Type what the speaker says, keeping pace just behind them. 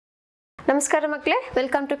ನಮಸ್ಕಾರ ಮಕ್ಕಳೇ,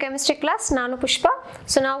 welcome to chemistry class. ನಾನು ಪುಷ್ಪ.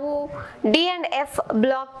 ಸೊ ನಾವು D and F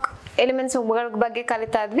block elements ಬಗ್ಗೆ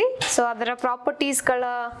ಕಲಿತಾ ಇದ್ವಿ. ಸೊ ಅದರ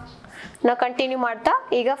ಪ್ರಾಪರ್ಟೀಸ್ಗಳನ್ನ ಕಂಟಿನ್ಯೂ ಮಾಡ್ತಾ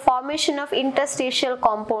ಈಗ ಫಾರ್ಮೇಷನ್ ಆಫ್ ಇಂಟರ್ಸ್ಟೀಷಿಯಲ್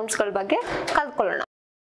ಕಾಂಪೌಂಡ್ಸ್ಗಳ ಬಗ್ಗೆ ಕಲ್ತ್ಕೊಳ್ಳೋಣ.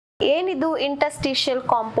 ಏನಿದು ಇಂಟರ್ಸ್ಟೀಷಿಯಲ್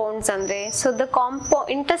ಕಾಂಪೌಂಡ್ಸ್ ಅಂದ್ರೆ? ಸೊ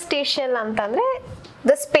ಇಂಟರ್ಸ್ಟೀಷಿಯಲ್ ಅಂತಂದ್ರೆ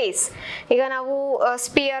ದ ಸ್ಪೇಸ್. ಈಗ ನಾವು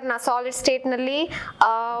ಸ್ಪಿಯರ್ ನ ಸಾಲಿಡ್ ಸ್ಟೇಟ್ ನಲ್ಲಿ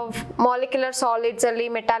ಮಾಲಿಕ್ಯುಲರ್ ಸಾಲಿಡ್ಸ್ ಅಲ್ಲಿ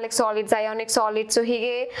ಮೆಟಾಲಿಕ್ ಸಾಲಿಡ್ಸ್, ಅಯಾನಿಕ್ ಸಾಲಿಡ್ಸ್,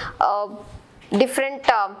 ಹೀಗೆ ಡಿಫ್ರೆಂಟ್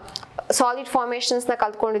ಸಾಲಿಡ್ ಫಾರ್ಮೇಷನ್ಸ್ ನ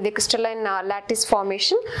ಕಲ್ತ್ಕೊಂಡಿದ್ದೆ, ಕ್ರಿಸ್ಟಲೈನ್ ಲ್ಯಾಟಿಸ್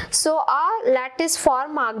ಫಾರ್ಮೇಷನ್. ಸೊ ಆ ಲ್ಯಾಟಿಸ್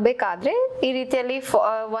ಫಾರ್ಮ್ ಆಗಬೇಕಾದ್ರೆ ಈ ರೀತಿಯಲ್ಲಿ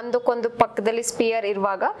ಒಂದಕ್ಕೊಂದು ಪಕ್ಕದಲ್ಲಿ ಸ್ಪಿಯರ್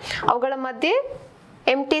ಇರುವಾಗ ಅವುಗಳ ಮಧ್ಯೆ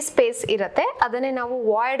ಎಂಟಿ ಸ್ಪೇಸ್ ಇರುತ್ತೆ. ಅದನ್ನೇ ನಾವು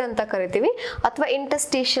ವಾಯ್ಡ್ ಅಂತ ಕರಿತೀವಿ ಅಥವಾ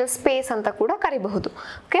ಇಂಟರ್ಸ್ಟೀಷಿಯಲ್ ಸ್ಪೇಸ್ ಅಂತ ಕೂಡ ಕರಿಬಹುದು.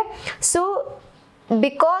 Okay, so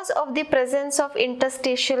because of the presence of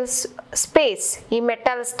interstitial space, ಈ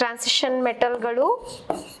ಮೆಟಲ್ಸ್, ಟ್ರಾನ್ಸಿಷನ್ ಮೆಟಲ್ಗಳು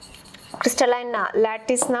ಕ್ರಿಸ್ಟಲೈನ್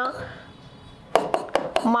ಲ್ಯಾಟಿಸ್ನ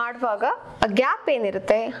ಮಾಡುವಾಗ ಗ್ಯಾಪ್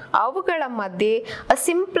ಏನಿರುತ್ತೆ ಅವುಗಳ ಮಧ್ಯೆ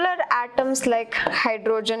ಸಿಂಪ್ಲರ್ ಆಟಮ್ಸ್ ಲೈಕ್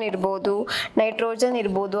ಹೈಡ್ರೋಜನ್ ಇರ್ಬೋದು, ನೈಟ್ರೋಜನ್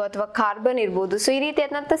ಇರ್ಬೋದು ಅಥವಾ ಕಾರ್ಬನ್ ಇರ್ಬೋದು. ಸೊ ಈ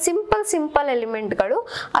ರೀತಿಯಾದಂಥ ಸಿಂಪಲ್ ಎಲಿಮೆಂಟ್ಗಳು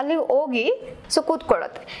ಅಲ್ಲಿ ಹೋಗಿ ಸೊ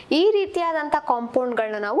ಕೂತ್ಕೊಳ್ಳುತ್ತೆ. ಈ ರೀತಿಯಾದಂಥ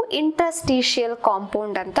ಕಾಂಪೌಂಡ್ಗಳನ್ನ ನಾವು ಇಂಟರ್ಸ್ಟೀಷಿಯಲ್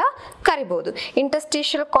ಕಾಂಪೌಂಡ್ ಅಂತ ಕರಿಬಹುದು.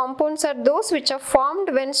 Interstitial compounds are those which are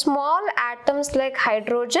formed when small atoms like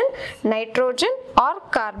hydrogen, nitrogen R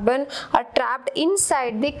carbon R trapped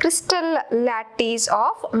inside the crystal lattice of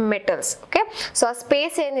metals. Okay, so ಆ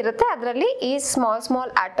ಸ್ಪೇಸ್ ಏನಿರುತ್ತೆ ಅದರಲ್ಲಿ ಈ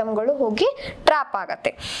ಸ್ಮಾಲ್ ಆಟಮ್ಗಳು ಹೋಗಿ ಟ್ರಾಪ್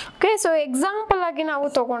ಆಗತ್ತೆ. ಓಕೆ, ಸೊ ಎಕ್ಸಾಂಪಲ್ ಆಗಿ ನಾವು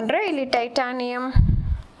ತಗೊಂಡ್ರೆ ಇಲ್ಲಿ ಟೈಟಾನಿಯಂ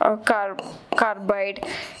ಕಾರ್ಬೈಡ್,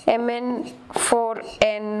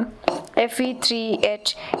 Mn4n, Fe3H.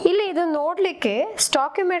 ಇಲ್ಲಿ ಇದು ನೋಡ್ಲಿಕ್ಕೆ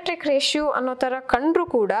ಸ್ಟಾಕಿಯೋಮೆಟ್ರಿಕ್ ರೇಷಿಯೋ ಅನ್ನೋ ತರ ಕಂಡ್ರು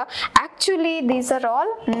ಕೂಡ actually these are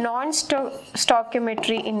all non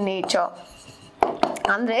ಸ್ಟಾಕಿಯೋಮೆಟ್ರಿ in nature.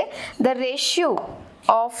 ಅಂದ್ರೆ the ratio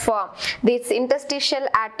of this interstitial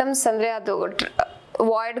atoms ಅಂದ್ರೆ ಅದು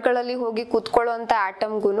ವಾಯ್ಡ್ಗಳಲ್ಲಿ ಹೋಗಿ ಕೂತ್ಕೊಳ್ಳುವಂಥ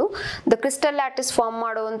ಆಟಮ್ಗೂ ದ ಕ್ರಿಸ್ಟಲ್ ಲ್ಯಾಟಿಸ್ ಫಾರ್ಮ್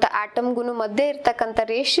ಮಾಡುವಂಥ ಆಟಮ್ಗೂ ಮಧ್ಯೆ ಇರ್ತಕ್ಕಂಥ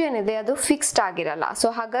ರೇಷಿಯೋ ಏನಿದೆ ಅದು ಫಿಕ್ಸ್ಡ್ ಆಗಿರಲ್ಲ. ಸೊ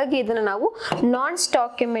ಹಾಗಾಗಿ ಇದನ್ನು ನಾವು ನಾನ್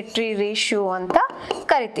ಸ್ಟಾಕಿಯೋಮೆಟ್ರಿ ರೇಷಿಯೋ ಅಂತ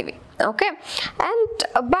ಕರಿತೀವಿ. ಓಕೆ, ಅಂಡ್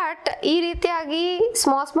ಬಟ್ ಈ ರೀತಿಯಾಗಿ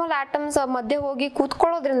ಸ್ಮಾಲ್ ಆಟಮ್ಸ್ ಮಧ್ಯೆ ಹೋಗಿ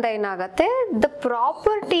ಕೂತ್ಕೊಳ್ಳೋದ್ರಿಂದ ಏನಾಗುತ್ತೆ, the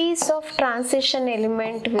properties of transition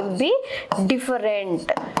element will be different,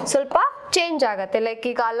 ಸ್ವಲ್ಪ ಚೇಂಜ್ ಆಗುತ್ತೆ. ಲೈಕ್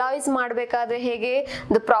ಈಗ ಅಲಾಯ್ಸ್ ಮಾಡಬೇಕಾದ್ರೆ ಹೇಗೆ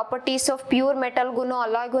ದ ಪ್ರಾಪರ್ಟೀಸ್ ಆಫ್ ಪ್ಯೂರ್ ಮೆಟಲ್ಗೂ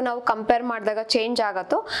ಅಲಾಯ್ಗೂ ನಾವು ಕಂಪೇರ್ ಮಾಡಿದಾಗ ಚೇಂಜ್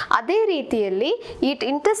ಆಗುತ್ತೋ, ಅದೇ ರೀತಿಯಲ್ಲಿ ಈ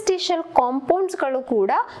ಇಂಟರ್ಸ್ಟೀಷಿಯಲ್ ಕಾಂಪೌಂಡ್ಸ್ಗಳು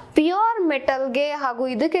ಕೂಡ ಪ್ಯೂರ್ ಮೆಟಲ್ಗೆ ಹಾಗೂ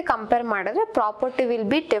ಇದಕ್ಕೆ ಕಂಪೇರ್ ಮಾಡಿದ್ರೆ property will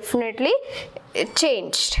be definitely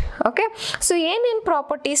changed. Okay, so ಏನೇನು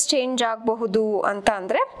ಪ್ರಾಪರ್ಟೀಸ್ ಚೇಂಜ್ ಆಗಬಹುದು ಅಂತ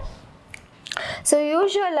ಅಂದರೆ, ಸೊ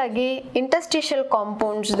ಯೂಶುವಲ್ ಆಗಿ ಇಂಟರ್ಸ್ಟೀಷಿಯಲ್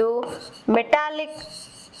ಕಾಂಪೌಂಡ್ಸ್ದು ಮೆಟಾಲಿಕ್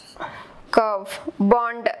ಕರ್ವ್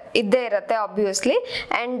ಬಾಂಡ್ ಇದ್ದೇ ಇರುತ್ತೆ ಆಬ್ವಿಯಸ್ಲಿ,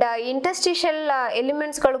 ಅಂಡ್ ಇಂಟರ್ಸ್ಟಿಷಿಯಲ್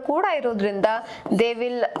ಎಲಿಮೆಂಟ್ಸ್ಗಳು ಕೂಡ ಇರೋದ್ರಿಂದ they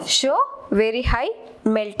will show very high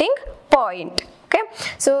melting point. Okay,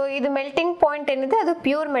 so ಇದು ಮೆಲ್ಟಿಂಗ್ ಪಾಯಿಂಟ್ ಏನಿದೆ ಅದು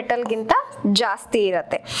ಪ್ಯೂರ್ ಮೆಟಲ್ಗಿಂತ ಜಾಸ್ತಿ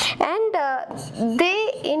ಇರುತ್ತೆ. And they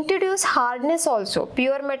introduce hardness also.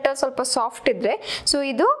 Pure metal ಸ್ವಲ್ಪ ಸಾಫ್ಟ್ ಇದ್ರೆ, ಸೊ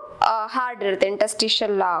ಇದು ಹಾರ್ಡ್ ಇರುತ್ತೆ,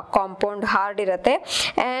 ಇಂಟರ್ಸ್ಟಿಷಿಯಲ್ ಕಾಂಪೌಂಡ್ ಹಾರ್ಡ್ ಇರುತ್ತೆ.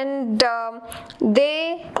 And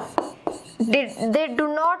they do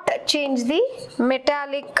not change the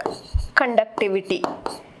metallic conductivity.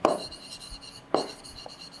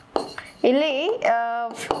 ಇಲ್ಲಿ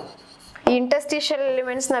ಇಂಟರ್ಸ್ಟಿಷಿಯಲ್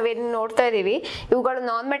ಎಲಿಮೆಂಟ್ಸ್ ನಾವೇನು ನೋಡ್ತಾ ಇದೀವಿ ಇವುಗಳು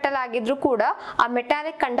ನಾನ್ ಮೆಟಲ್ ಆಗಿದ್ರು ಕೂಡ ಆ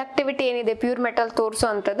ಮೆಟಾಲಿಕ್ ಕಂಡಕ್ಟಿವಿಟಿ ಏನಿದೆ ಪ್ಯೂರ್ ಮೆಟಲ್ ತೋರಿಸೋ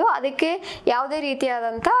ಅಂಥದ್ದು, ಅದಕ್ಕೆ ಯಾವುದೇ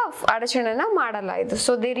ರೀತಿಯಾದಂಥ ಅಡಚಣೆನ ಮಾಡಲ್ಲ ಇದು.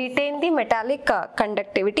 So they retain the metallic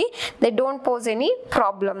conductivity, they don't pose any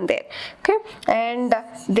problem there. Okay, and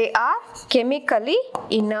they are chemically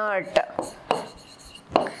inert.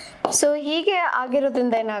 So ಹೀಗೆ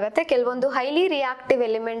ಆಗಿರೋದ್ರಿಂದ ಏನಾಗುತ್ತೆ, ಕೆಲವೊಂದು ಹೈಲಿ ರಿಯಾಕ್ಟಿವ್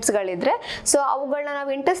ಎಲಿಮೆಂಟ್ಸ್ಗಳಿದ್ರೆ ಸೊ ಅವುಗಳನ್ನ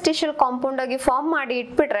ನಾವು ಇಂಟರ್ಸ್ಟಿಷಿಯಲ್ ಕಾಂಪೌಂಡ್ ಆಗಿ ಫಾರ್ಮ್ ಮಾಡಿ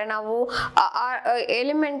ಇಟ್ಬಿಟ್ರೆ ನಾವು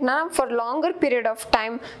ಎಲಿಮೆಂಟ್ನ for longer period of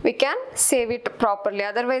time we can save it properly.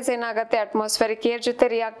 Otherwise ಏನಾಗುತ್ತೆ, ಅಟ್ಮಾಸ್ಫಿಯರಿಕ್ ಏರ್ ಜೊತೆ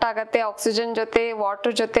ರಿಯಾಕ್ಟ್ ಆಗುತ್ತೆ, ಆಕ್ಸಿಜನ್ ಜೊತೆ,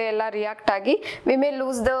 ವಾಟರ್ ಜೊತೆ ಎಲ್ಲ ರಿಯಾಕ್ಟ್ ಆಗಿ we may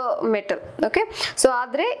lose the metal. Okay, so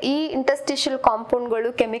ಆದರೆ ಈ ಇಂಟರ್ಸ್ಟಿಷಿಯಲ್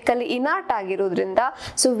ಕಾಂಪೌಂಡ್ಗಳು ಕೆಮಿಕಲಿ ಇನರ್ಟ್ ಆಗಿರೋದ್ರಿಂದ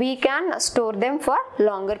so we can store them for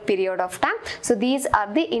longer period of time. So these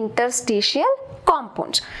are the interstitial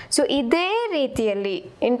compounds. So ಇದೇ ರೀತಿಯಲ್ಲಿ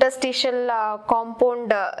interstitial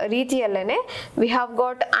compound ರೀತಿಯಲ್ಲೇನೆ we have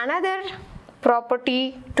got another property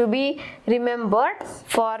to be remembered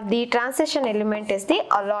for the transition element is the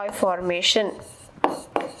alloy formation.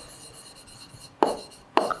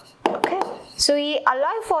 So ಈ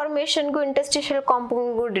alloy ಫಾರ್ಮೇಷನ್ಗೂ interstitial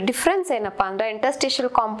ಕಾಂಪೌಂಡ್ಗೂ difference ಏನಪ್ಪಾ ಅಂದ್ರೆ, interstitial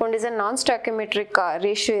compound is a non stoichiometric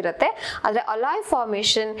ratio ಇರುತ್ತೆ, ಆದರೆ alloy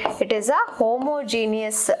formation it is a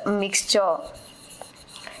homogeneous mixture.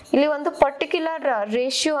 ಇಲ್ಲಿ ಒಂದು particular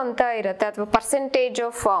ratio ಅಂತ ಇರುತ್ತೆ ಅಥವಾ percentage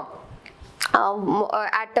of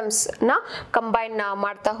atoms na combine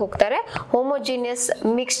ಮಾಡ್ತಾ ಹೋಗ್ತಾರೆ. homogeneous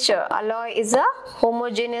mixture alloy is a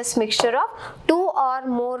homogeneous mixture of two or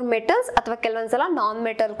more metals ಅಥವಾ ಕೆಲವೊಂದ್ಸಲ ನಾನ್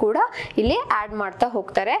ಮೆಟಲ್ ಕೂಡ ಇಲ್ಲಿ ಆಡ್ ಮಾಡ್ತಾ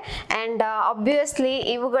ಹೋಗ್ತಾರೆ. ಅಂಡ್ ಆಬ್ವಿಯಸ್ಲಿ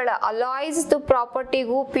ಇವುಗಳ ಅಲಾಯ್ಸ್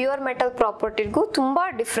ಪ್ರಾಪರ್ಟಿಗೂ ಪ್ಯೂರ್ ಮೆಟಲ್ ಪ್ರಾಪರ್ಟಿಗೂ ತುಂಬಾ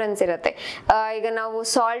ಡಿಫ್ರೆನ್ಸ್ ಇರುತ್ತೆ. ಈಗ ನಾವು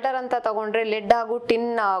ಸಾಲ್ಡರ್ ಅಂತ ತಗೊಂಡ್ರೆ ಲೆಡ್ ಹಾಗೂ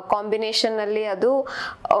ಟಿನ್ ಕಾಂಬಿನೇಷನ್ ಅಲ್ಲಿ ಅದು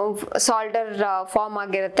ಸಾಲ್ಡರ್ ಫಾರ್ಮ್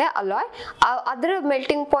ಆಗಿರುತ್ತೆ ಅಲಾಯ್. ಅದರ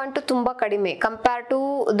ಮೆಲ್ಟಿಂಗ್ ಪಾಯಿಂಟ್ ತುಂಬಾ ಕಡಿಮೆ compare to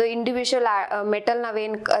the individual metal.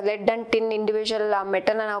 ನಾವೇನ್ LED and tin individual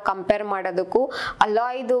metal ನಾವು ಕಂಪೇರ್ ಮಾಡೋದಕ್ಕೂ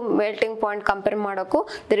ಅಲಾಯ್ದು ಮೆಲ್ಟಿಂಗ್ ಪಾಯಿಂಟ್ ಕಂಪೇರ್ ಮಾಡೋಕ್ಕೂ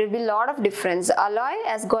there will be lot of difference. alloy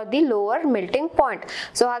has got the lower melting point.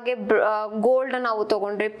 So ಹಾಗೆ gold ನಾವು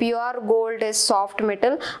ತಗೊಂಡ್ರೆ pure gold is soft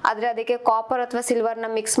metal. ಆದ್ರೆ ಅದಕ್ಕೆ copper ಅಥವಾ ಸಿಲ್ವರ್ ನ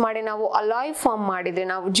ಮಿಕ್ಸ್ ಮಾಡಿ ನಾವು ಅಲಾಯ್ ಫಾರ್ಮ್ ಮಾಡಿದ್ರೆ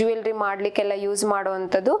ನಾವು ಜ್ಯುವೆಲ್ರಿ ಮಾಡ್ಲಿಕ್ಕೆಲ್ಲ ಯೂಸ್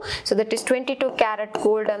ಮಾಡುವಂಥದ್ದು. So that is 22 carat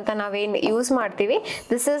gold ಅಂತ ನಾವೇನ್ ಯೂಸ್ ಮಾಡ್ತೀವಿ.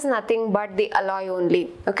 This is nothing but the alloy only.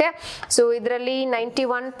 Okay, so ಇದರಲ್ಲಿ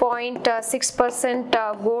 91.6%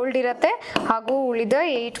 ಗೋಲ್ಡ್ ಇರುತ್ತೆ ಹಾಗೂ ಉಳಿದ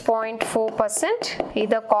 8.4%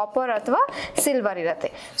 ಇದು ಕಾಪರ್ ಅಥವಾ ಸಿಲ್ವರ್ ಇರುತ್ತೆ.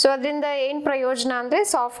 ಸೊ ಅದರಿಂದ ಏನ್ ಪ್ರಯೋಜನ ಅಂದ್ರೆ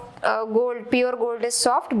soft gold, pure gold is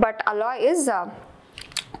soft but alloy is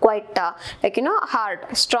quite like hard,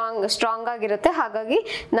 strong ಆಗಿರುತ್ತೆ. ಹಾಗಾಗಿ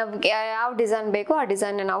ನಮ್ಗೆ ಯಾವ ಡಿಸೈನ್ ಬೇಕೋ ಆ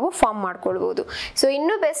ಡಿಸೈನ್ ನಾವು ಫಾರ್ಮ್ ಮಾಡ್ಕೊಳ್ಬಹುದು. ಸೊ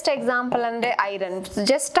ಇನ್ನು ಬೆಸ್ಟ್ ಎಕ್ಸಾಂಪಲ್ ಅಂದ್ರೆ ಐರನ್.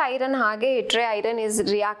 ಜಸ್ಟ್ ಐರನ್ ಹಾಗೆ ಇಟ್ರೆ iron is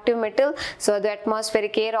reactive metal. So ಅದು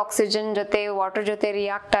ಅಟ್ಮಾಸ್ಫಿಯರಿಕ್ ಏರ್, ಆಕ್ಸಿಜನ್ ಜೊತೆ ವಾಟರ್ ಜೊತೆ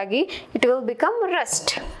ರಿಯಾಕ್ಟ್ ಆಗಿ ಇಟ್ ವಿಲ್ ಬಿಕಮ್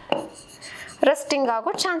ರಸ್ಟಿಂಗ್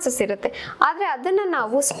ಆಗೋ ಚಾನ್ಸಸ್ ಇರುತ್ತೆ. ಆದ್ರೆ ಅದನ್ನ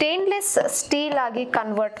ನಾವು ಸ್ಟೇನ್ಲೆಸ್ ಸ್ಟೀಲ್ ಆಗಿ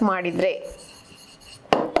ಕನ್ವರ್ಟ್ ಮಾಡಿದ್ರೆ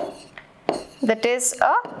that is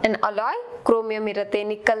an alloy. Chromium ಇರುತ್ತೆ,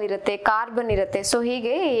 ನಿಕ್ಕಲ್ ಇರುತ್ತೆ, ಕಾರ್ಬನ್ ಇರುತ್ತೆ. ಸೊ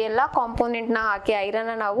ಹೀಗೆ ಎಲ್ಲ ಕಾಂಪೋನೆಂಟ್ ನ ಹಾಕಿ ಐರನ್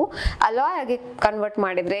ನಾವು ಅಲಾಯ್ ಆಗಿ ಕನ್ವರ್ಟ್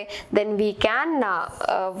ಮಾಡಿದ್ರೆ then we can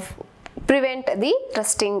prevent the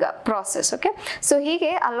rusting process. Okay, so ಹೀಗೆ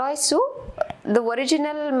ಅಲಾಯ್ಸು ದ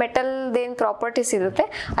ಒರಿಜಿನಲ್ ಮೆಟಲ್ ಏನ್ ಪ್ರಾಪರ್ಟೀಸ್ ಇರುತ್ತೆ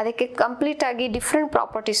ಅದಕ್ಕೆ ಕಂಪ್ಲೀಟ್ ಆಗಿ ಡಿಫ್ರೆಂಟ್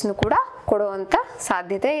ಪ್ರಾಪರ್ಟೀಸ್ನು ಕೂಡ ಕೊಡುವಂತ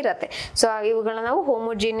ಸಾಧ್ಯತೆ ಇರುತ್ತೆ. ಸೊ ಇವುಗಳನ್ನ ನಾವು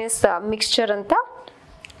ಹೋಮೋಜಿನಿಯಸ್ ಮಿಕ್ಸ್ಚರ್ ಅಂತ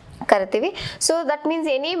ಕರಿತೀವಿ. ಸೊ ದಟ್ ಮೀನ್ಸ್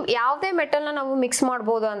ಯಾವುದೇ ಮೆಟಲ್ನ ನಾವು ಮಿಕ್ಸ್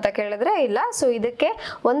ಮಾಡ್ಬೋದು ಅಂತ ಕೇಳಿದ್ರೆ ಇಲ್ಲ. ಸೊ ಇದಕ್ಕೆ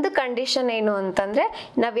ಒಂದು ಕಂಡೀಷನ್ ಏನು ಅಂತಂದ್ರೆ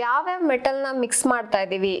ನಾವು ಯಾವ್ಯಾವ ಮೆಟಲ್ನ ಮಿಕ್ಸ್ ಮಾಡ್ತಾ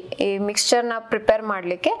ಇದೀವಿ ಈ ಮಿಕ್ಸ್ಚರ್ನ ಪ್ರಿಪೇರ್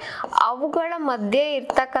ಮಾಡಲಿಕ್ಕೆ ಅವುಗಳ ಮಧ್ಯೆ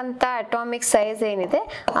ಇರ್ತಕ್ಕಂಥ ಅಟಾಮಿಕ್ ಸೈಜ್ ಏನಿದೆ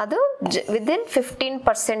ಅದು ವಿದಿನ್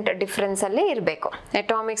 15% ಡಿಫ್ರೆನ್ಸ್ ಅಲ್ಲಿ ಇರಬೇಕು.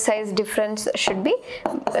 Atomic size difference should be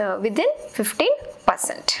within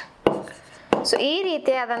 15%. So ಈ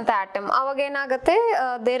ರೀತಿಯಾದಂಥ ಆಟಮ್ ಅವಾಗ ಏನಾಗುತ್ತೆ,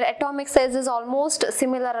 there atomic size is almost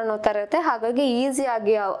similar ಅನ್ನೋ ಥರ ಇರುತ್ತೆ. ಹಾಗಾಗಿ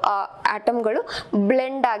ಈಸಿಯಾಗಿ ಆಟಮ್ಗಳು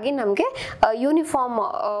ಬ್ಲೆಂಡ್ ಆಗಿ ನಮಗೆ ಯೂನಿಫಾರ್ಮ್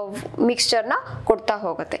ಮಿಕ್ಸ್ಚರ್ನ ಕೊಡ್ತಾ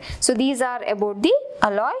ಹೋಗುತ್ತೆ. So these are about the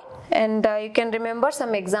alloy and you can remember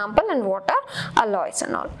some example and what are alloys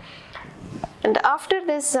and all. And after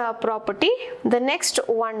this property the next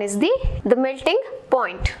one is the melting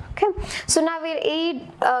point. Okay, so now we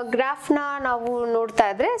graph na ನಾವು ನೋಡ್ತಾ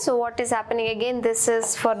ಇದ್ರೆ so what is happening again, this is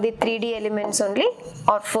for the 3D elements only.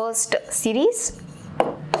 Our first series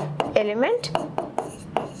element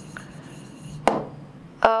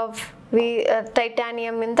of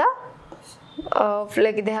titanium in the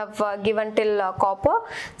like they have given till copper,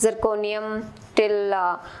 zirconium till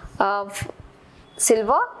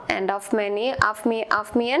silver, and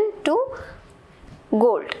afmian to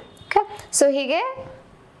gold. Okay, so hige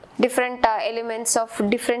different elements of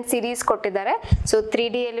different series ಕೊಟ್ಟಿದ್ದಾರೆ. So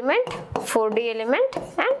 3D element, 4D element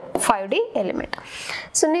and 5D element.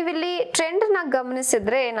 So ನೀವಿಲ್ಲಿ trend ನ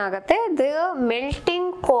ಗಮನಿಸಿದ್ರೆ ಏನಾಗುತ್ತೆ, the melting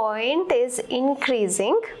point is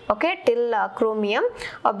increasing. Okay, till chromium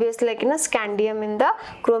obviously like scandium ಇಂದ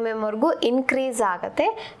chromium ವರೆಗೂ increase ಆಗುತ್ತೆ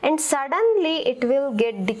and suddenly it will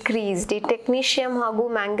get decreased. ಈ ಟೆಕ್ನೀಷಿಯಂ ಹಾಗೂ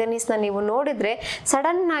ಮ್ಯಾಂಗನೀಸ್ ನ ನೀವು ನೋಡಿದ್ರೆ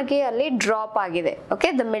ಸಡನ್ ಆಗಿ ಅಲ್ಲಿ ಡ್ರಾಪ್ ಆಗಿದೆ.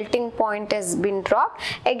 Okay, the melting point has been drop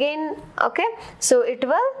again. Okay, so it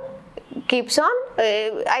will keeps on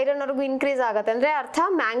iron ವರೆಗೂ ಇನ್ಕ್ರೀಸ್ ಆಗುತ್ತೆ. ಅಂದ್ರೆ ಅರ್ಥ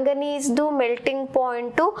ಮ್ಯಾಂಗನೀಸ್ ದು ಮೆಲ್ಟಿಂಗ್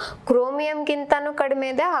ಪಾಯಿಂಟ್ ಕ್ರೋಮಿಯಂ ಗಿಂತನೂ ಕಡಿಮೆ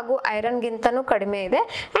ಇದೆ ಹಾಗೂ ಐರನ್ ಗಿಂತನೂ ಕಡಿಮೆ ಇದೆ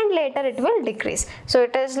and later it will decrease. So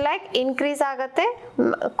it is like increase ಆಗುತ್ತೆ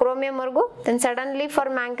ಕ್ರೋಮಿಯಂ ವರೆಗೂ, then suddenly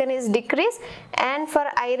for manganese decrease and for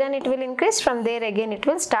iron it will increase, from there again it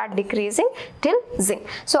will start decreasing till zinc.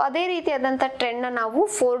 So ಅದೇ ರೀತಿಯಾದಂಥ trend ನ ನಾವು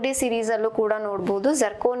 4D series ಅಲ್ಲೂ ಕೂಡ ನೋಡಬಹುದು.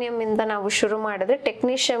 ಜರ್ಕೋನಿಯಂ ಇಂದ ನಾವು ಶುರು ಮಾಡಿದ್ರೆ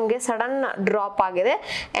ಟೆಕ್ನೀಷಿಯಂಗೆ ಸಡನ್ ಡ್ರಾಪ್ ಆಗಿದೆ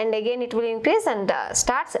and again it will increase and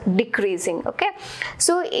starts decreasing. Okay,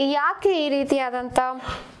 so ಯಾಕೆ ಈ ರೀತಿಯಾದಂತ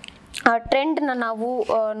ಟ್ರೆಂಡ್ ನ ನಾವು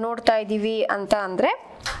ನೋಡ್ತಾ ಇದೀವಿ ಅಂತ ಅಂದ್ರೆ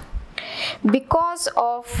because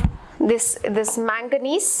of this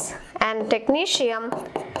manganese and technetium,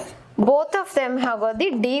 both of them have got the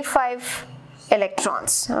d5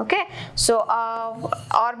 electrons. Okay, so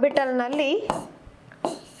orbital nalli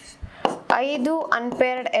 5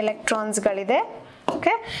 unpaired electrons ಗಳಿದೆ.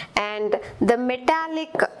 Okay, and the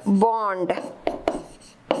metallic bond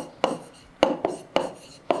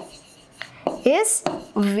is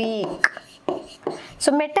weak. So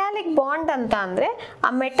metallic bond ಅಂತ ಅಂದ್ರೆ ಆ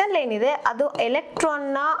ಮೆಟಲ್ ಏನಿದೆ ಅದು electron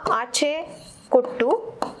ನ ಆಚೆ ಕೊಟ್ಟು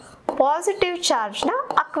positive charge ನ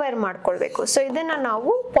ಅಕ್ವೈರ್ ಮಾಡ್ಕೊಳ್ಬೇಕು. ಸೊ ಇದನ್ನ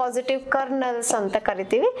ನಾವು ಪಾಸಿಟಿವ್ ಕರ್ನಲ್ಸ್ ಅಂತ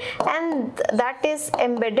ಕರಿತೀವಿ and that is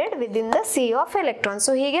embedded with in the C of electron.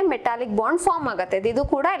 So ಹೀಗೆ ಮೆಟಾಲಿಕ್ ಬಾಂಡ್ ಫಾರ್ಮ್ ಆಗುತ್ತೆ. ಇದು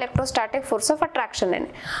ಕೂಡ ಎಲೆಕ್ಟ್ರೋಸ್ಟಾಟಿಕ್ ಫೋರ್ಸ್ ಆಫ್ ಅಟ್ರಾಕ್ಷನ್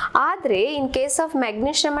ಏನೆ. ಆದ್ರೆ in case of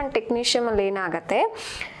magnesium and ಟೆಕ್ನೀಷಿಯಂ ಅಲ್ಲಿ ಏನಾಗುತ್ತೆ,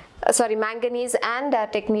 ಸಾರಿ ಮ್ಯಾಂಗನೀಸ್ ಆ್ಯಂಡ್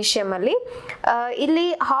ಟೆಕ್ನೀಷಿಯಂ ಅಲ್ಲಿ ಇಲ್ಲಿ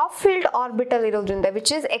ಹಾಫ್ ಫೀಲ್ಡ್ ಆರ್ಬಿಟಲ್ ಇರೋದ್ರಿಂದ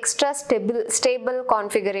which is extra stable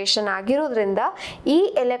configuration ಆಗಿರೋದ್ರಿಂದ ಈ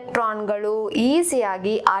ಎಲೆಕ್ಟ್ರಾನ್ಗಳು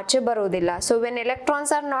ಈಸಿಯಾಗಿ ಆಚೆ ಬರೋದಿಲ್ಲ. So when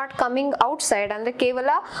electrons R not coming out side ಅಂದ್ರೆ ಕೇವಲ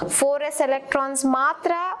 4s ಎಲೆಕ್ಟ್ರಾನ್ಸ್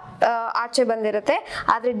ಮಾತ್ರ ಆಚೆ ಬಂದಿರುತ್ತೆ,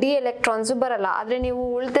 ಆದ್ರೆ ಡಿ ಎಲೆಕ್ಟ್ರಾನ್ಸ್ ಬರಲ್ಲ. ಆದ್ರೆ ನೀವು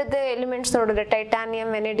ಉಳಿದದ ಎಲಿಮೆಂಟ್ಸ್ ನೋಡಿದ್ರೆ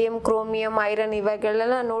ಟೈಟಾನಿಯಂ, ವೆನೆಡಿಯಂ, ಕ್ರೋಮಿಯಂ, ಐರನ್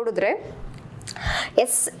ಇವಾಗೆಲ್ಲ ನೋಡಿದ್ರೆ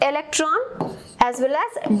S electron as well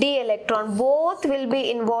as D electron both will be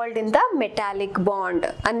involved in the metallic bond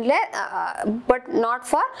unless but not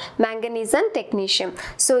for manganese and technetium.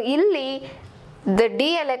 So illi the D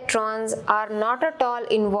electrons are not at all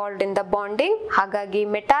involved in the bonding. Hagagi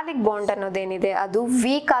metallic bond ಅನ್ನೋದೇನಿದೆ ಅದು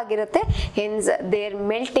weak ಆಗಿರುತ್ತೆ, hence their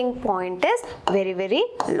melting point is very very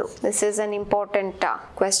low. This is an important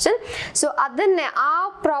question. So ಅದನ್ನೇ ಆ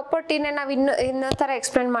ಪ್ರಾಪರ್ಟಿನ ನಾವು ಇನ್ನೊಂದು ತರ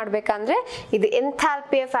explain ಮಾಡಬೇಕಂದ್ರೆ ಇದು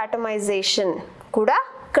enthalpy of ಆಟಮೈಸೇಷನ್ ಕೂಡ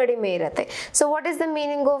ಕಡಿಮೆ ಇರುತ್ತೆ. So what is the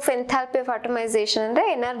meaning of enthalpy of ಆಟಮೈಸೇಷನ್ ಅಂದ್ರೆ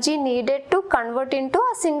energy needed to convert in to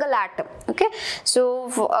a single atom. Okay, so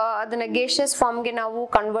ಅದನ್ನ ಗೇಷಿಯಸ್ ಫಾರ್ಮ್ಗೆ ನಾವು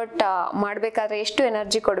ಕನ್ವರ್ಟ್ ಮಾಡಬೇಕಾದ್ರೆ ಎಷ್ಟು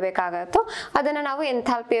ಎನರ್ಜಿ ಕೊಡಬೇಕಾಗತ್ತೋ ಅದನ್ನ ನಾವು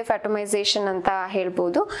ಎಂಥಾಲ್ಪಿ ಆಫ್ ಆಟಮೈಸೇಷನ್ ಅಂತ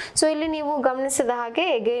ಹೇಳ್ಬೋದು. ಸೊ ಇಲ್ಲಿ ನೀವು ಗಮನಿಸಿದ ಹಾಗೆ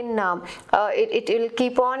again it will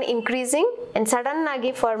keep on increasing and sudden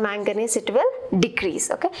ಆಗಿ for manganese it will decrease.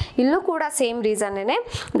 Okay, ಇಲ್ಲೂ ಕೂಡ same ರೀಸನ್ನೇ,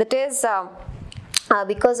 that is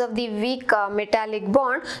because of the weak metallic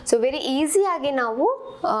bond. So very easy ಆಗಿ ನಾವು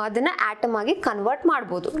ಅದನ್ನ ಆಟಮ್ ಆಗಿ ಕನ್ವರ್ಟ್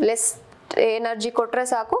ಮಾಡಬಹುದು. ಲೆಸ್ ಎನರ್ಜಿ ಕೊಟ್ರೆ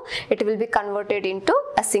ಸಾಕು, it will be converted into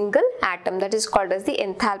a single atom. That is called as the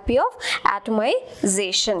enthalpy of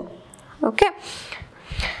atomization. Okay,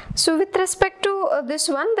 so with respect to this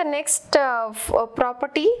one, the next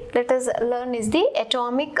property let us learn is the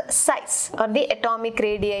atomic size or the atomic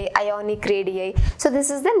radii, ionic radii. So this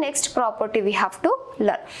is the next property we have to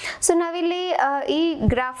learn. So navilli ee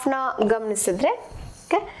graph na gamanisidre,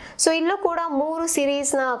 okay, so illu kuda mooru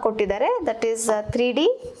series na kottidare, that is 3D,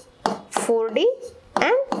 4D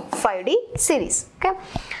and 5D series. Okay,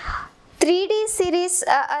 3D series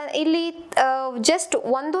ಇಲ್ಲಿ just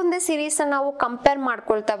ಒಂದೊಂದೇ series ನಾವು compare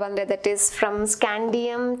ಮಾಡ್ಕೊಳ್ತಾ ಬಂದ್ರೆ, that is from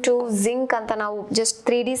scandium to zinc ಅಂತ ನಾವು just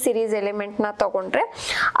 3D series element ನ ತಗೊಂಡ್ರೆ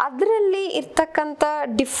ಅದರಲ್ಲಿ ಇರ್ತಕ್ಕಂಥ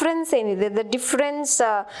ಡಿಫ್ರೆನ್ಸ್ ಏನಿದೆ, the difference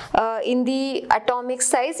in the atomic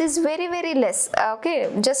size is very very less. Okay,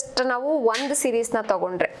 just ನಾವು ಒಂದು ಸೀರೀಸ್ ನ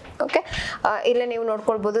ತಗೊಂಡ್ರೆ, ಓಕೆ, ಇಲ್ಲೇ ನೀವು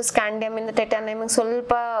ನೋಡ್ಕೊಳ್ಬಹುದು ಸ್ಕ್ಯಾಂಡಿಯಂ ಇಂದ ಟೈಟಾನಿಯಂ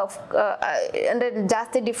ಸ್ವಲ್ಪ ಅಂದ್ರೆ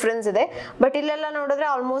ಜಾಸ್ತಿ ಡಿಫ್ರೆನ್ಸ್ ಇದೆ, ಬಟ್ ಇಲ್ಲೆಲ್ಲ ನೋಡಿದ್ರೆ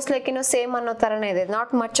ಆಲ್ಮೋಸ್ಟ್ ಲೈಕ್ ಸೇಮ್ ಅನ್ನೋ ತರನೇ ಇದೆ. Not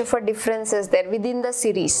much of a difference is there within the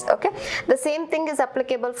series. Okay, the same thing is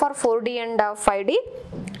applicable for 4D and 5D.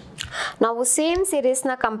 ನಾವು ಸೇಮ್ ಸೀರೀಸ್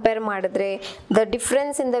ನ ಕಂಪೇರ್ ಮಾಡಿದ್ರೆ the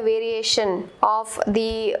difference in the variation of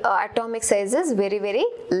the atomic size is very very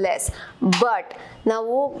less. But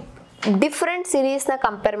ನಾವು different series ನ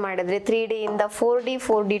compare ಮಾಡಿದ್ರೆ 3D ಇಂದ 4D,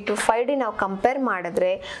 4D to 5D ನಾವು compare ಮಾಡಿದ್ರೆ,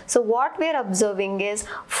 so what we are observing is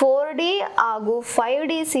 4D ಹಾಗೂ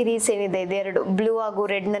 5D series ಏನಿದೆ ಇದೆರಡು blue ಹಾಗೂ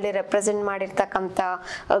ರೆಡ್ ನಲ್ಲಿ ರೆಪ್ರೆಸೆಂಟ್ ಮಾಡಿರ್ತಕ್ಕಂಥ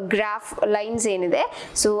ಗ್ರಾಫ್ ಲೈನ್ಸ್ ಏನಿದೆ,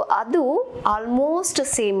 ಸೊ ಅದು ಆಲ್ಮೋಸ್ಟ್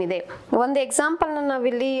ಸೇಮ್ ಇದೆ. ಒಂದು ಎಕ್ಸಾಂಪಲ್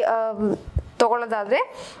ನಾವಿಲ್ಲಿ ತಗೊಳ್ಳೋದಾದ್ರೆ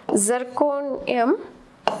ಜರ್ಕೋನಿಯಂ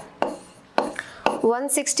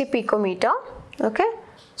 160 picometer. Okay,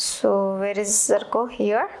 so where is zirco?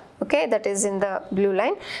 Here. Okay, that is in the blue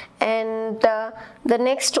line, and the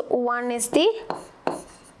next one is the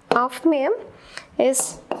osmium is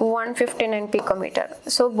 159 picometer.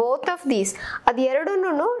 So both of these adu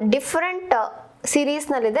eradu different series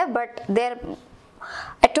nallide, but their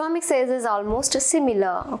atomic size is almost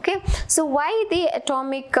similar. Okay, so why the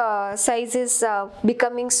atomic size is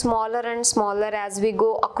becoming smaller and smaller as we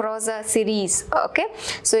go across a series? Okay,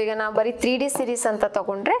 so ಈಗ ನಾವು ಬರೀ 3D series ಅಂತ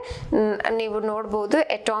ತಗೊಂಡ್ರೆ ನೀವು ನೋಡಬಹುದು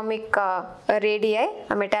atomic radii,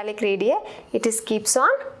 metallic radii, it is keeps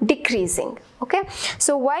on decreasing. Okay,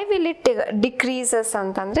 so why will it decreases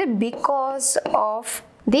ಅಂತಂದ್ರೆ because of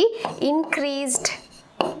the increased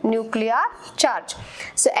nuclear charge.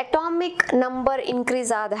 So atomic number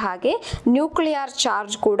increase ಆದ ಹಾಗೆ nuclear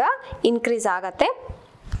charge ಕೂಡ increase ಆಗತ್ತೆ,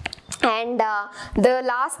 and the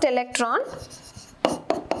last electron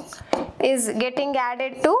is getting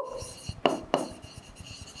added to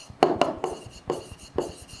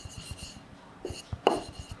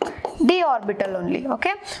orbital only.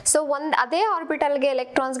 Okay, so ಅದೇ ಆರ್ಬಿಟಲ್ಗೆ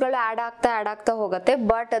ಎಲೆಕ್ಟ್ರಾನ್ಸ್ಗಳು add ಆಗ್ತಾ ಹೋಗುತ್ತೆ,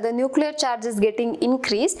 but the nuclear charge is getting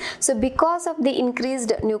increased. So because of the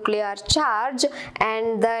increased nuclear charge and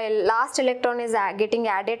the last electron is getting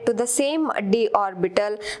added to the same d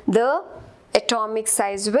orbital, the atomic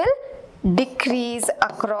size will decrease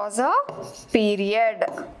across a period,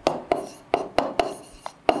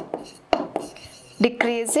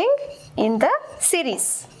 decreasing in the series.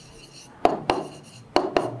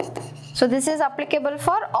 So this is applicable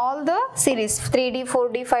for all the series 3D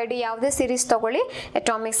 4D 5D ಯಾವುದೇ series ತಗೊಳ್ಳಿ,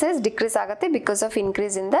 atomic size decrease ಆಗುತ್ತೆ because of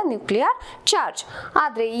increase in the nuclear charge.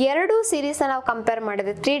 ಆದರೆ ಎರಡು series ನಾವು compare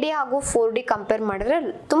ಮಾಡಿದ್ರೆ 3D ಹಾಗೂ 4D compare ಮಾಡಿದ್ರೆ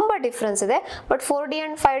ತುಂಬಾ ಡಿಫರೆನ್ಸ್ ಇದೆ, but 4D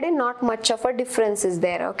and 5D not much of a difference is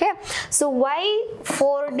there. Okay, so why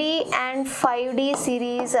 4D and 5D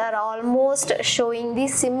series are almost showing the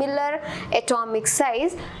similar atomic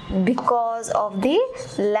size? Because of the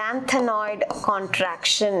lanthanoid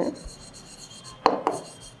contraction.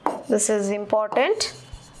 This is important.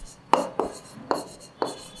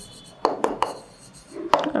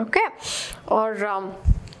 Okay, or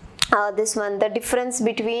this one, the difference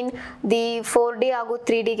between the 4D ಹಾಗೂ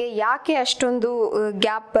 3D ಗೆ ಯಾಕೆ ಅಷ್ಟೊಂದು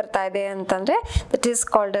gap ಬರ್ತಾ ಇದೆ ಅಂತಂದ್ರೆ, that is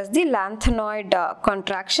called as the lanthanoid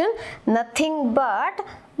contraction. Nothing but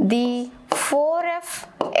the 4f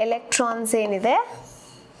electrons ಏನಿದೆ,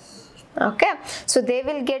 okay, so they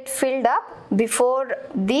will get filled up before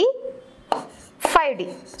the 5D.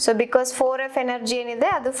 So because 4f energy ಏನಿದೆ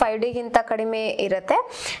ಅದು 5D ಗಿಂತ ಕಡಿಮೆ ಇರುತ್ತೆ,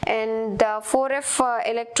 and 4f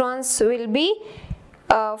electrons will be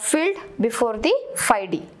filled before the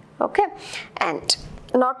 5D. Okay, and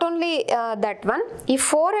not only that one, ಈ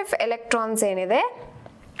 4f electrons ಏನಿದೆ,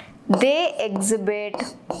 they exhibit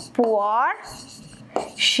poor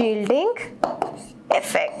shielding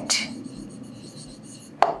effect.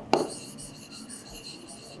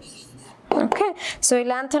 Okay, so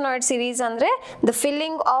lanthanoid series andre the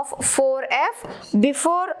filling of 4f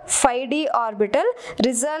before 5D orbital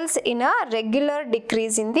results in a regular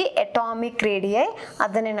decrease in the atomic radii,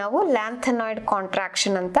 adanne navu lanthanoid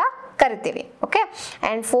contraction anta ಕರಿತೀವಿ. Okay,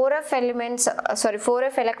 and 4f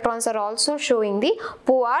electrons are also showing the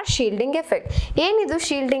poor shielding effect. ಏನಿದು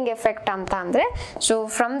shielding effect ಅಂತ ಅಂದ್ರೆ, so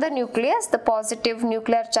from the nucleus the positive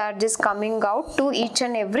nuclear charge is coming out to each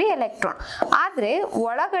and every electron. ಆದ್ರೆ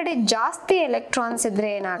ಒಳಗಡೆ ಜಾಸ್ತಿ electrons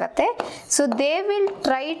ಇದ್ರೆ ಏನಾಗುತ್ತೆ, so they will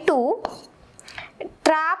try to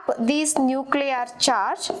trap these nuclear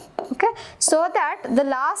charge, okay, so that the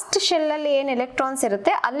last shell ಅಲ್ಲಿ ಏನು electrons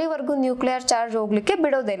ಇರುತ್ತೆ ಅಲ್ಲಿವರೆಗೂ nuclear charge ಹೋಗ್ಲಿಕ್ಕೆ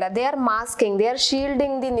ಬಿಡೋದಿಲ್ಲ. They are masking, they are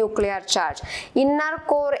shielding the nuclear charge. Inner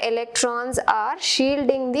core electrons are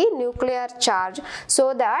shielding the nuclear charge so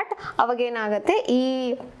that ಅವಾಗ ಏನಾಗುತ್ತೆ, ಈ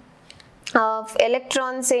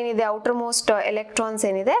electrons ಏನಿದೆ, ಔಟರ್ ಮೋಸ್ಟ್ ಎಲೆಕ್ಟ್ರಾನ್ಸ್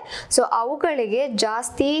ಏನಿದೆ, ಸೊ ಅವುಗಳಿಗೆ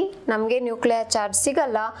ಜಾಸ್ತಿ ನಮಗೆ ನ್ಯೂಕ್ಲಿಯರ್ ಚಾರ್ಜ್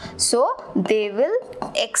ಸಿಗಲ್ಲ, so they will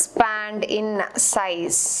expand in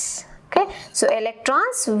size. Okay, so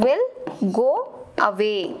electrons will go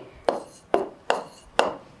away,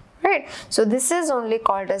 right. So this is only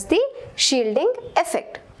called as the shielding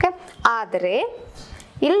effect. Okay, ಆದರೆ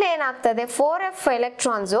ಇಲ್ಲಿ ಏನಾಗ್ತದೆ, 4f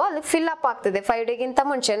ಎಲೆಕ್ಟ್ರಾನ್ಸ್ ಅಲ್ಲಿ fill up ಆಗ್ತದೆ 5D ಗಿಂತ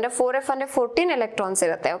ಮುಂಚೆ. ಅಂದ್ರೆ 4f ಅಂದ್ರೆ 14 ಎಲೆಕ್ಟ್ರಾನ್ಸ್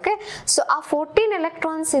ಇರುತ್ತೆ. ಓಕೆ, ಸೊ ಆ 14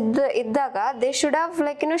 ಎಲೆಕ್ಟ್ರಾನ್ಸ್ ಇದ್ದಾಗ they should have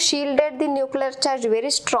like shielded the nuclear charge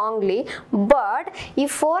very strongly, but ಈ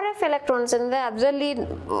 4f ಎಲೆಕ್ಟ್ರಾನ್ಸ್ ಅಂದ್ರೆ ಅದರಲ್ಲಿ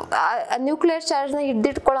ನ್ಯೂಕ್ಲಿಯರ್ ಚಾರ್ಜ್ ನ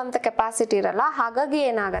ಹಿಡಿದಿಟ್ಕೊಳ್ಳೋಂಥ ಕೆಪಾಸಿಟಿ ಇರಲ್ಲ. ಹಾಗಾಗಿ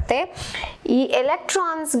ಏನಾಗತ್ತೆ, ಈ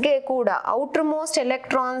ಎಲೆಕ್ಟ್ರಾನ್ಸ್ಗೆ ಕೂಡ, ಔಟರ್ ಮೋಸ್ಟ್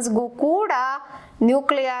ಎಲೆಕ್ಟ್ರಾನ್ಸ್ಗೂ ಕೂಡ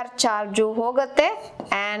nuclear charge ಹೋಗುತ್ತೆ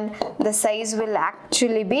and the size will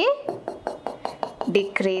actually be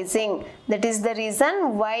decreasing. That is the reason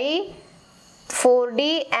why 4D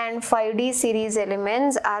and 5D series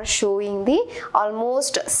elements are showing the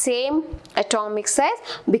almost same atomic size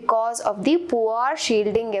because of the poor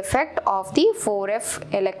shielding effect of the 4f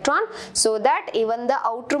electron, so that even the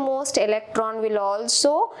outermost electron will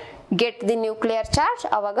also get the nuclear charge,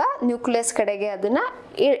 avaga nucleus kadege aduna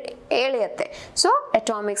eliyutte, so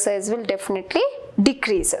atomic size will definitely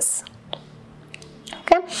decreases.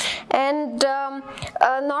 Okay, and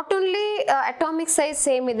not only atomic size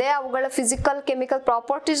same ide, avugala physical chemical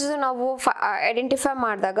properties ನಾವು identify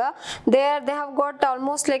ಮಾಡಿದಾಗ they have got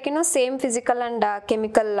almost like same physical and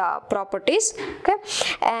chemical properties. Okay,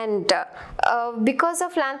 and because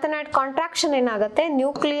of lanthanoid contraction ಏನಾಗುತ್ತೆ,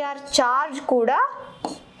 nuclear charge ಕೂಡ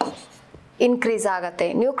increase ಆಗುತ್ತೆ.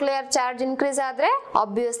 Nuclear charge increase ಆದ್ರೆ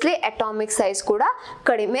obviously atomic size ಕೂಡ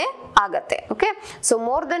ಕಡಿಮೆ ಆಗತ್ತೆ. Okay, so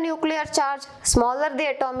more the nuclear charge smaller the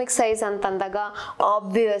atomic size ಅಂತಂದಾಗ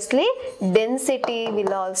obviously density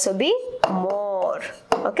will also be more. more.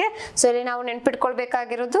 Okay, so ಇಲ್ಲಿ ನಾವು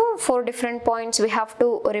ನೆನಪಿಟ್ಕೊಳ್ಬೇಕಾಗಿರೋದು 4 different points we have to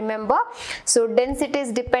remember. So density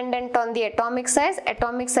is dependent on the atomic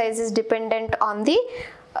size is dependent on the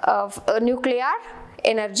nuclear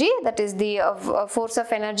energy, that is the force of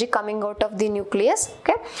energy coming out of the nucleus.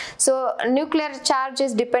 Okay, so nuclear charge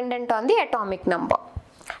is dependent on the atomic number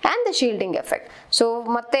and the shielding effect. So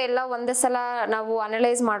ಮತ್ತೆ ಎಲ್ಲ ಒಂದೇ ಸಲ ನಾವು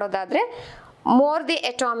analyse ಮಾಡೋದಾದ್ರೆ more the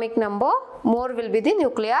atomic number, more will be the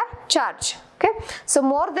nuclear charge. Okay, so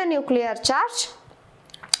more the nuclear charge,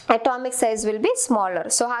 atomic size will be smaller.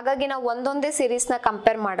 So ಹಾಗಾಗಿ ನಾವು ಒಂದೊಂದೇ series ನ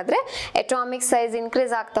ಕಂಪೇರ್ ಮಾಡಿದ್ರೆ atomic size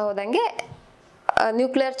increase ಆಗ್ತಾ ಹೋದಂಗೆ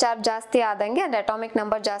ನ್ಯೂಕ್ಲಿಯರ್ ಚಾರ್ಜ್ ಜಾಸ್ತಿ ಆದಂಗೆ ಅಂದ್ರೆ ಅಟಾಮಿಕ್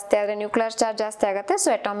ನಂಬರ್ ಜಾಸ್ತಿ ಆದ್ರೆ ನ್ಯೂಕ್ಲಿಯರ್ ಚಾರ್ಜ್ ಜಾಸ್ತಿ ಆಗುತ್ತೆ, ಸೊ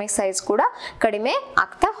ಅಟಾಮಿಕ್ ಸೈಜ್ ಕೂಡ ಕಡಿಮೆ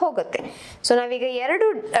ಆಗ್ತಾ ಹೋಗುತ್ತೆ. ಸೊ ನಾವೀಗ ಎರಡು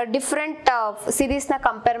ಡಿಫ್ರೆಂಟ್ ಸೀರೀಸ್ ನ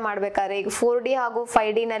ಕಂಪೇರ್ ಮಾಡ್ಬೇಕಾದ್ರೆ ಈಗ 4D ಹಾಗೂ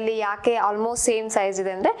 5D ನಲ್ಲಿ ಯಾಕೆ ಆಲ್ಮೋಸ್ಟ್ ಸೇಮ್ ಸೈಜ್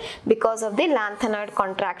ಇದೆ ಅಂದ್ರೆ because of the ಲ್ಯಾಂಥನಾಯ್ಡ್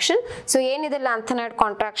contraction. So ಏನಿದೆ ಲ್ಯಾಂಥನಾಯ್ಡ್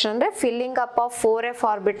ಕಾಂಟ್ರಾಕ್ಷನ್ ಅಂದ್ರೆ filling up of 4f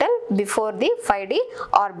orbital before the 5D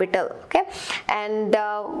orbital. Okay, and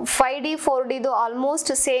 5D 4D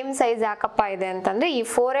almost same size ಯಾಕಪ್ಪ ಇದೆ ಅಂತಂದ್ರೆ ಈ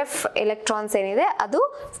 4f ಎಲೆಕ್ಟ್ರಾನ್ಸ್ ಏನಿದೆ ಅದು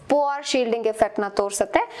ಪುವರ್ ಶೀಲ್ಡಿಂಗ್ ಎಫೆಕ್ಟ್ ನ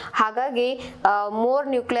ತೋರಿಸುತ್ತೆ. ಹಾಗಾಗಿ more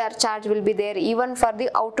nuclear charge will be there even for the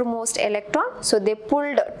outer most electron, so they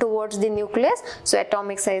pulled towards the nucleus, so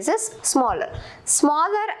atomic size is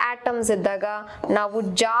smaller atoms ಇದ್ದಾಗ ನಾವು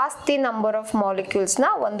ಜಾಸ್ತಿ ನಂಬರ್ ಆಫ್ ಮಾಲಿಕ್ಯೂಲ್ಸ್ ನ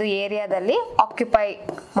ಒಂದು ಏರಿಯಾದಲ್ಲಿ ಆಕ್ಯುಪೈ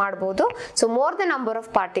ಮಾಡಬಹುದು. So more the number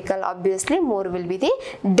of particle obviously more will be the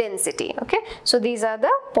density. Okay, so these are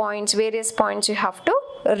the points, various points you have to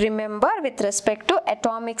remember with respect to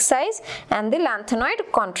atomic size and the lanthanoid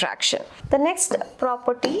contraction. The next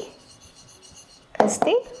property is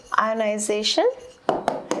the ionization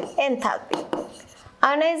enthalpy.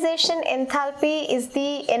 Ionization enthalpy is the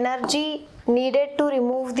energy needed to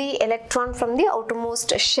remove the electron from the outermost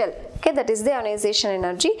shell. Okay, that is the ionization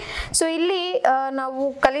energy. So ಇಲ್ಲಿ ನಾವು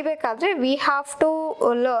ಕಲಿಬೇಕಾದ್ರೆ we have to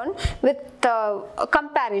learn with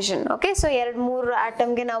comparison. Okay, so 2-3 atom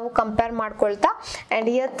ಗೆ ನಾವು compare ಮಾಡ್ಕೊಳ್ತಾ, and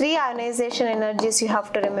here 3 ionization energies you have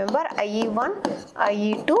to remember: IE1,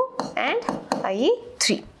 IE2 and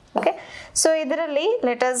IE3. Okay, so ಇದರಲ್ಲಿ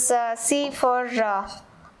let us see for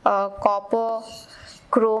copper,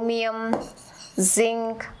 chromium,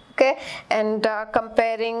 zinc. Okay, and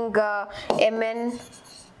comparing Mn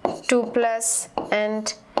 2+ and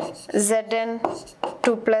Zn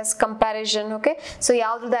 2+ comparison. Okay, so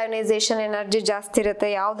ಯಾವ್ದ್ರದ್ದು ionization energy ಜಾಸ್ತಿ ಇರುತ್ತೆ,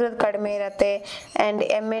 ಯಾವ್ದ್ರದ್ದು ಕಡಿಮೆ ಇರುತ್ತೆ, and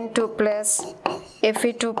Mn 2+,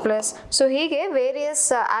 Fe 2+. So ಹೀಗೆ various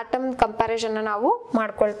atom comparison ನಾವು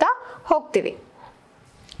ಮಾಡ್ಕೊಳ್ತಾ ಹೋಗ್ತೀವಿ.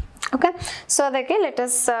 Okay, so ಅದಕ್ಕೆ let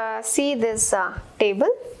us see this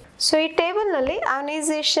table. So ಈ ಟೇಬಲ್ ನಲ್ಲಿ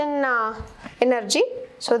ionization energy,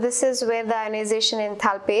 so this is where the ionization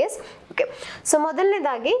enthalpy is. Okay, so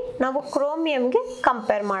ಮೊದಲನೇದಾಗಿ ನಾವು ಕ್ರೋಮಿಯಂಗೆ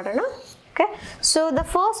ಕಂಪೇರ್ ಮಾಡೋಣ. Okay, so the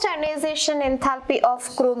first ionization enthalpy of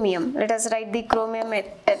chromium, let us write the chromium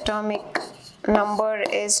atomic number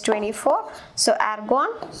is 24. So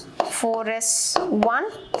argon 4s1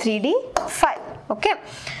 3d5. Okay,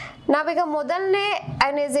 ನಾವೀಗ ಮೊದಲನೇ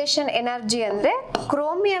ionisation energy ಅಂದ್ರೆ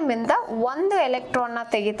chromium ಇಂದ ಒಂದು electron ನ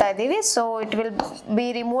ತೆಗಿತಾ ಇದೀವಿ. So it will be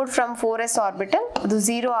removed from 4s orbital, ಅದು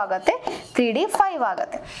 0 ಆಗುತ್ತೆ, 3d5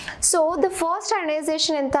 ಆಗುತ್ತೆ. So the first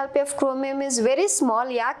ionisation enthalpy of chromium is very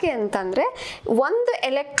small. ಯಾಕೆ ಅಂತಂದ್ರೆ ಒಂದು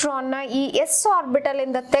ಎಲೆಕ್ಟ್ರಾನ್ ನ ಈ s ಆರ್ಬಿಟಲ್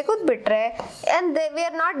ಇಂದ ತೆಗೆದು ಬಿಟ್ರೆ and we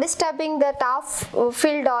are not disturbing that of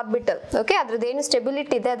filled orbital. Okay, ಅದ್ರದ್ದು ಏನು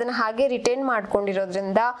ಸ್ಟೆಬಿಲಿಟಿ ಇದೆ ಅದನ್ನ ಹಾಗೆ retain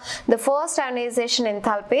ಮಾಡ್ಕೊಂಡಿರೋದ್ರಿಂದ the first ionisation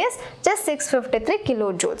enthalpy is just 653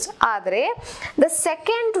 kilojoules. Adre the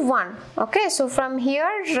second one, okay, so from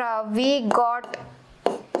here we got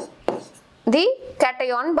the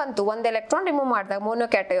cation bantu, ಒಂದು electron remove ಮಾಡಿದಾಗ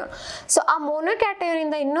ಮೋನೋಕ್ಯಾಟಯೋನ್. So ಆ ಮೋನೋಕ್ಯಾಟಯೋನ್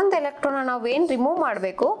ಇಂದ ಇನ್ನೊಂದು ಎಲೆಕ್ಟ್ರಾನ್ ನಾವು ಏನು ರಿಮೂವ್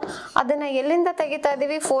ಮಾಡಬೇಕು ಅದನ್ನ ಎಲ್ಲಿಂದ ತೆಗಿತಾ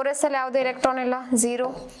ಇದೀವಿ? 4s ಅಲ್ಲಿ ಯಾವುದೇ ಎಲೆಕ್ಟ್ರಾನ್ ಇಲ್ಲ, 0.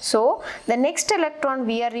 So the next electron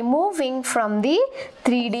we are removing from the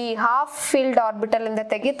 3d half filled orbital ಇಂದ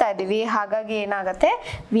ತೆಗಿತಾ ಇದೀವಿ. ಹಾಗಾಗಿ ಏನಾಗುತ್ತೆ,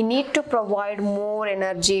 we need to provide more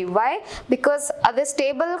energy. Y? Because ಅದು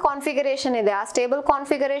ಸ್ಟೇಬಲ್ ಕಾನ್ಫಿಗರೇಷನ್ ಇದೆ, ಆ ಸ್ಟೇಬಲ್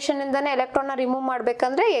ಕಾನ್ಫಿಗರೇಷನ್ ಇಂದಾನೆ ಎಲೆಕ್ಟ್ರಾನ್ ರಿಮೂವ್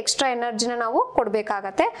ಮಾಡ್ಬೇಕಂದ್ರೆ ಎಕ್ಸ್ಟ್ರಾ ಎನರ್ಜಿನ ನಾವು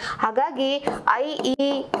ಕೊಡ್ಬೇಕಾಗತ್ತೆ. ಹಾಗಾಗಿ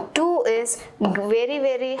IE2 is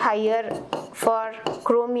very higher for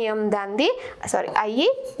chromium than the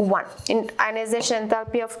IE1. Ionization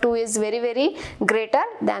enthalpy of 2 is very greater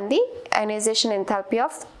than the ionization enthalpy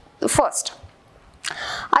of first.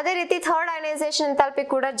 ಅದೇ ರೀತಿ third ionisation enthalpy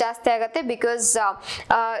ಕೂಡ ಜಾಸ್ತಿ ಆಗುತ್ತೆ ಬಿಕಾಸ್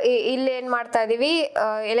ಇಲ್ಲಿ ಏನ್ ಮಾಡ್ತಾ ಇದೀವಿ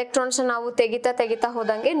ಎಲೆಕ್ಟ್ರಾನ್ಸ್ ನಾವು ತೆಗಿತಾ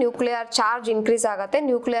ಹೋದಂಗೆ ನ್ಯೂಕ್ಲಿಯರ್ ಚಾರ್ಜ್ ಇನ್ಕ್ರೀಸ್ ಆಗುತ್ತೆ.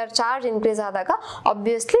 ನ್ಯೂಕ್ಲಿಯರ್ ಚಾರ್ಜ್ ಇನ್ಕ್ರೀಸ್ ಆದಾಗ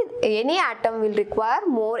obviously any atom will require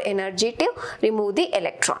more energy to remove the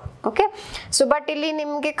electron. Okay, so but ಇಲ್ಲಿ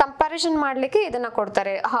ನಿಮ್ಗೆ ಕಂಪ್ಯಾರಿಸನ್ ಮಾಡ್ಲಿಕ್ಕೆ ಇದನ್ನ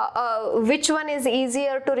ಕೊಡ್ತಾರೆ, which one is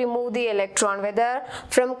easier to remove the electron, weather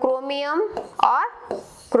from chromium R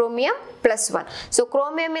chromium plus 1. So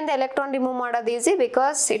chromium in the electron remove ಮಾಡೋದು easy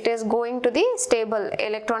because it is going to the stable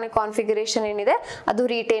electronic configuration ಏನಿದೆ ಅದು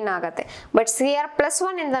retain ಆಗುತ್ತೆ. But Cr plus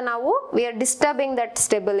 1 ಇಂದ ನಾವು we are disturbing that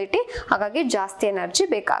stability, ಹಾಗಾಗಿ ಜಾಸ್ತಿ energy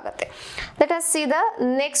ಬೇಕಾಗುತ್ತೆ. Let us see the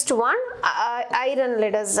next one, iron.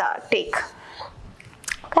 Let us take.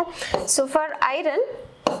 Okay, so for iron,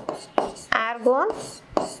 argon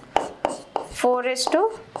 4s2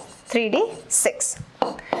 3d6.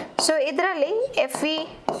 So ಇದರಲ್ಲಿ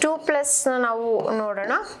Fe2+ ನಾವು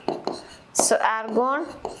ನೋಡೋಣ. So argon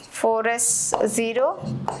 4s0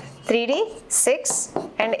 3d6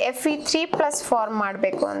 and Fe3+ form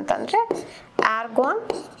ಮಾಡಬೇಕು ಅಂತಂದ್ರೆ argon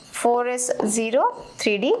 4s0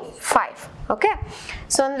 3d5. Okay,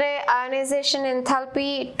 so ಅಂದ್ರೆ ionisation enthalpy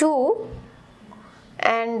 2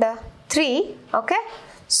 and 3. Okay,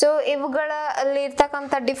 so ಇವುಗಳಲ್ಲಿ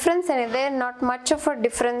ಇರ್ತಕ್ಕಂಥ difference ಏನಿದೆ, not much of a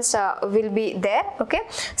difference will be there. Okay,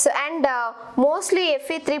 so and mostly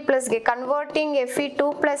Fe3+ ಗೆ converting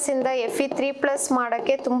Fe2+ ಇಂದ Fe3+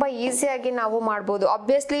 ಮಾಡೋಕ್ಕೆ ತುಂಬ ಈಸಿಯಾಗಿ ನಾವು ಮಾಡ್ಬೋದು.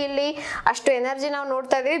 ಆಬ್ವಿಯಸ್ಲಿ ಇಲ್ಲಿ ಅಷ್ಟು ಎನರ್ಜಿ ನಾವು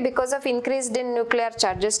ನೋಡ್ತಾ ಇದೀವಿ because of increased in nuclear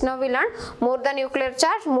charges. ನಾವು will learn more the nuclear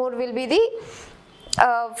charge more will be the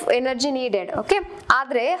energy needed. Okay,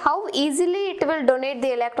 ಆದರೆ how easily it will donate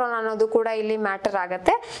the electron ಅನ್ನೋದು ಕೂಡ ಇಲ್ಲಿ ಮ್ಯಾಟರ್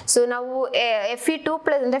ಆಗುತ್ತೆ. ಸೊ ನಾವು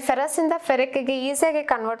Fe2+ ಅಂದರೆ ಫೆರಸ್ ಇಂದ ಫೆರಿಕ್ಗೆ ಈಸಿಯಾಗಿ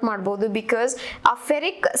ಕನ್ವರ್ಟ್ ಮಾಡ್ಬೋದು ಬಿಕಾಸ್ ಆ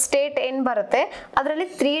ಫೆರಿಕ್ ಸ್ಟೇಟ್ ಏನು ಬರುತ್ತೆ ಅದರಲ್ಲಿ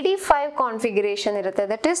 3d5 ಕಾನ್ಫಿಗರೇಷನ್ ಇರುತ್ತೆ.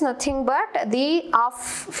 That is nothing but the of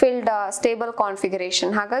filled stable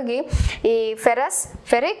configuration. ಹಾಗಾಗಿ ಈ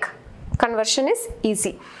ಫೆರಿಕ್ ಕನ್ವರ್ಷನ್ ಇಸ್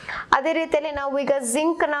ಈಸಿ. ಅದೇ ರೀತಿಯಲ್ಲಿ ನಾವು ಈಗ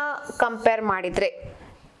ಜಿಂಕ್ನ ಕಂಪೇರ್ ಮಾಡಿದ್ರೆ,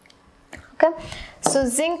 okay, so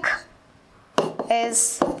zinc is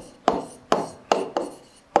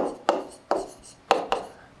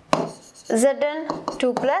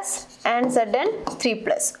Zn2+ and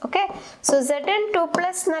Zn3+. okay, so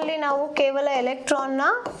Zn2+ ನಲ್ಲಿ ನಾವು ಕೇವಲ ಎಲೆಕ್ಟ್ರಾನ್ ನ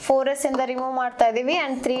 4s ಇಂದ ರಿಮೂವ್ ಮಾಡ್ತಾ ಇದೀವಿ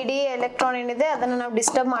ಅಂಡ್ 3d ಎಲೆಕ್ಟ್ರಾನ್ ಏನಿದೆ ಅದನ್ನ ನಾವು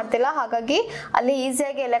ಡಿಸ್ಟರ್ಬ್ ಮಾಡ್ತಿಲ್ಲ, ಹಾಗಾಗಿ ಅಲ್ಲಿ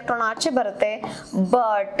ಈಸಿಯಾಗಿ ಎಲೆಕ್ಟ್ರಾನ್ ಆಚೆ ಬರುತ್ತೆ.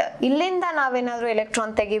 ಬಟ್ ಇಲ್ಲಿಂದ ನಾವೇನಾದ್ರೂ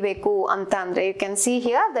ಎಲೆಕ್ಟ್ರಾನ್ ತೆಗಿಬೇಕು ಅಂತ ಅಂದ್ರೆ you can see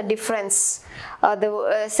here the difference.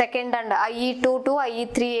 Second and IE2 to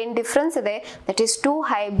IE3 ಏನ್ ಡಿಫ್ರೆನ್ಸ್ ಇದೆ that is two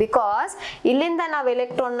high because ಇಲ್ಲಿಂದ ನಾವು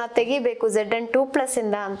ಎಲೆಕ್ಟ್ರಾನ್ ನ ತೆಗಿಬೇಕು Zn2+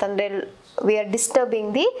 ಇಂದ ಅಂತಂದ್ರೆ we are disturbing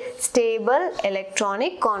the stable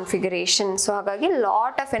electronic configuration. So ಹಾಗಾಗಿ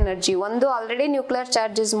lot of energy, ಒಂದು already nuclear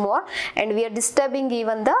charge is more and we are disturbing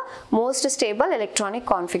even the most stable electronic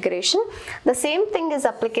configuration. The same thing is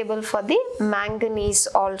applicable for the manganese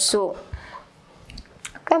also.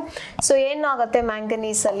 Okay, so ಏನಾಗುತ್ತೆ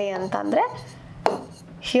manganese ಅಲ್ಲಿ ಅಂತಂದ್ರೆ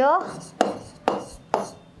here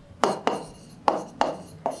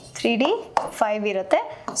 3d5 ಇರುತ್ತೆ.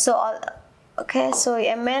 So okay, so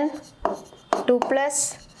Mn2+,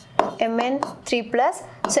 Mn3+.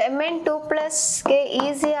 So Mn2+ ಗೆ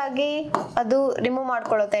ಈಸಿಯಾಗಿ ಅದು remove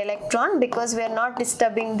ಮಾಡ್ಕೊಳ್ಳುತ್ತೆ electron because we are not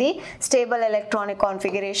disturbing the stable electronic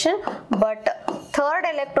configuration. But third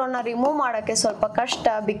electron ನ remove ಮಾಡೋಕ್ಕೆ ಸ್ವಲ್ಪ ಕಷ್ಟ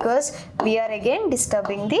because we are again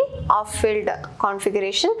disturbing the of field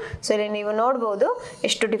configuration. So ಇಲ್ಲಿ ನೀವು ನೋಡ್ಬೋದು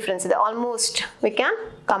ಎಷ್ಟು ಡಿಫ್ರೆನ್ಸ್ ಇದೆ. Almost we can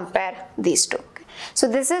compare these two. So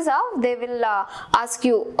this is how they will ask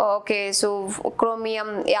you, okay, so chromium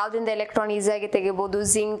ಯಾವ್ದಿಂದ electron ಈಸಿಯಾಗಿ ತೆಗಿಬಹುದು,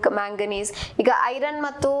 ಜಿಂಕ್, ಮ್ಯಾಂಗನೀಸ್. ಈಗ iron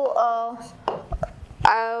ಮತ್ತು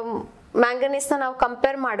manganese ನ ನಾವು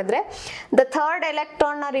ಕಂಪೇರ್ ಮಾಡಿದ್ರೆ ದ ಥರ್ಡ್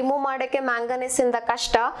ಎಲೆಕ್ಟ್ರಾನ್ ನ ರಿಮೂವ್ ಮಾಡೋಕ್ಕೆ ಮ್ಯಾಂಗನೀಸ್ ಇಂದ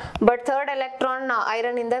ಕಷ್ಟ, ಬಟ್ ಥರ್ಡ್ ಎಲೆಕ್ಟ್ರಾನ್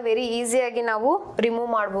ಐರನ್ ಇಂದ ವೆರಿ ಈಸಿಯಾಗಿ ನಾವು ರಿಮೂವ್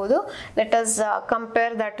ಮಾಡಬಹುದು. Let us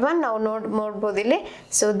compare that one. ನಾವು ನೋಡ್ಬೋದು ಇಲ್ಲಿ.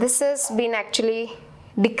 So this is been actually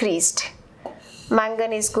decreased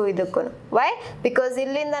ಮ್ಯಾಂಗನೀಸ್ಗೂ ಇದಕ್ಕೂ. ವೈ? ಬಿಕಾಸ್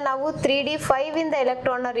ಇಲ್ಲಿಂದ ನಾವು 3d5 ಇಂದ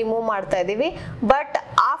ಎಲೆಕ್ಟ್ರಾನ್ ನ ರಿಮೂವ್ ಮಾಡ್ತಾ ಇದೀವಿ, but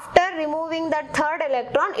after removing that third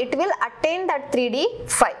electron it will attain that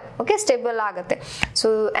 3d5. Okay, stable ಆಗುತ್ತೆ. ಸೊ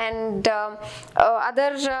ಅಂಡ್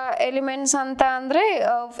ಅದರ್ ಎಲಿಮೆಂಟ್ಸ್ ಅಂತ ಅಂದ್ರೆ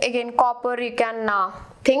again copper you can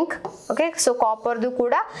think. Okay, so ಕಾಪರ್ದು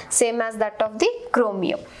ಕೂಡ same as that of the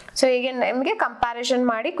chromium. So ಈಗ ನಿಮಗೆ comparison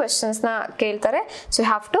ಮಾಡಿ questions ನ ಕೇಳ್ತಾರೆ. So you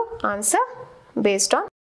have to answer based on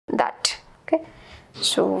that. Okay,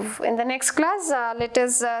 so in the next class let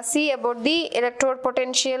us see about the electrode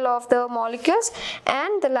potential of the molecules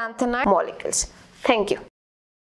and the lanthanide molecules. Thank you.